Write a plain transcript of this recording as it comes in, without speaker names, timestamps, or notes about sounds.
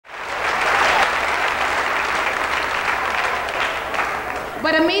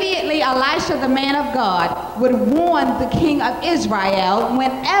But immediately Elisha, the man of God, would warn the king of Israel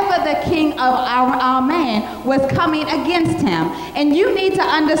whenever the king of Aram was coming against him. And you need to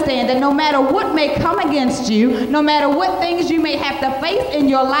understand that no matter what may come against you, no matter what things you may have to face in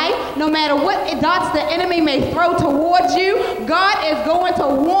your life, no matter what darts the enemy may throw towards you, God is going to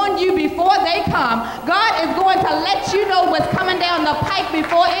warn you before they come. God is going to let you know what's coming down the pike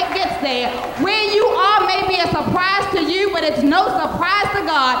before it gets there. Where you are may be a surprise to you, but it's no surprise to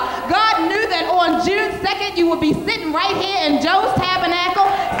God. God knew that on June 2nd you would be sitting right here in Joe's Tabernacle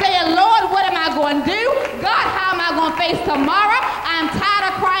saying, Lord, what am I going to do? God, how am I going to face tomorrow? I'm tired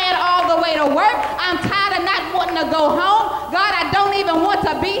of crying all the way to work. I'm tired of not wanting to go home. God, I don't even want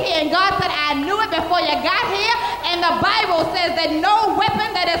to be here. And God said, I knew it before you got here. And the Bible says that no weapon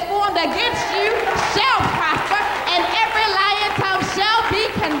that is formed against you shall prosper, and every lying tongue shall be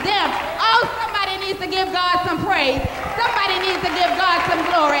condemned. Oh, somebody needs to give God some praise. Somebody needs to give God some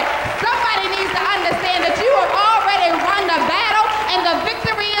glory. Somebody needs to understand that you have already won the battle and the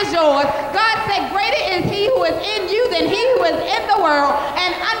victory is yours. God said, greater is he who is in you than he who is in the world.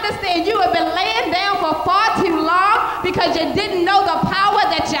 And understand, you have been laying down for far too long because you didn't know the power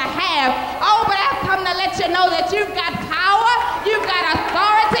that you have. Oh, but I've come to let you know that you've got power, you've got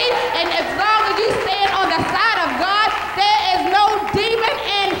authority, and as long as you stand on the side of God, there is no demon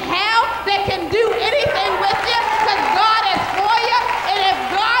in hell that can do anything with you, because God is for you. And if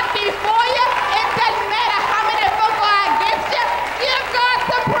God be for you, it doesn't matter how many folk are against you. Give God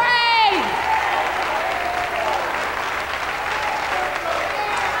some praise.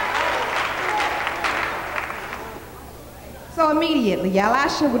 So immediately,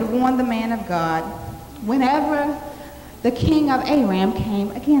 Elisha would warn the man of God whenever the king of Aram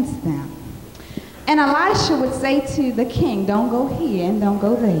came against them. And Elisha would say to the king, don't go here and don't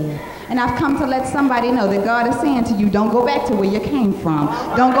go there. And I've come to let somebody know that God is saying to you, don't go back to where you came from.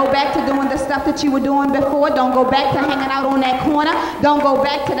 Don't go back to doing the stuff that you were doing before. Don't go back to hanging out on that corner. Don't go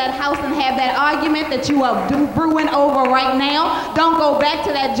back to that house and have that argument that you are brewing over right now. Don't go back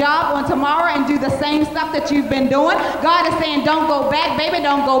to that job on tomorrow and do the same stuff that you've been doing. God is saying, don't go back, baby.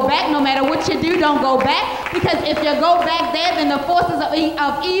 Don't go back. No matter what you do, don't go back. Because if you go back there, then the forces of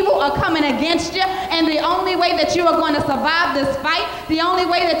evil are coming against you. And the only way that you are going to survive this fight, the only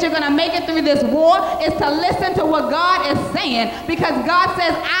way that you're going to make it through this war is to listen to what God is saying, because God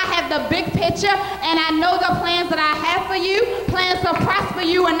says, I have the big picture and I know the plans that I have for you, plans to prosper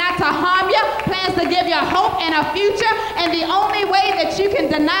you and not to harm you, plans to give you hope and a future. And the only way that you can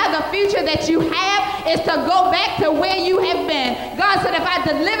deny the future that you have is to go back to where you have been. God said, if I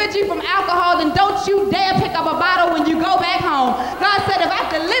delivered you from alcohol, then don't you dare pick up a bottle when you go back home. God said, if I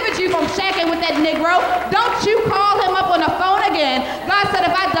delivered you from shacking with that Negro, don't you call him up on the phone again. God said,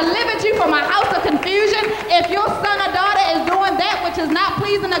 if I delivered you from a house of confusion, if your son or daughter is doing that which is not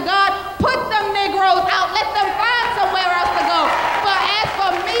pleasing to God, put them Negroes out. Let them find somewhere else to go. But as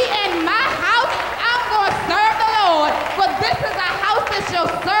for me and my house, I'm going to serve the Lord. For this is a house that shall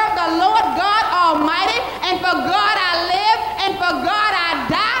serve the Lord God Almighty. And for God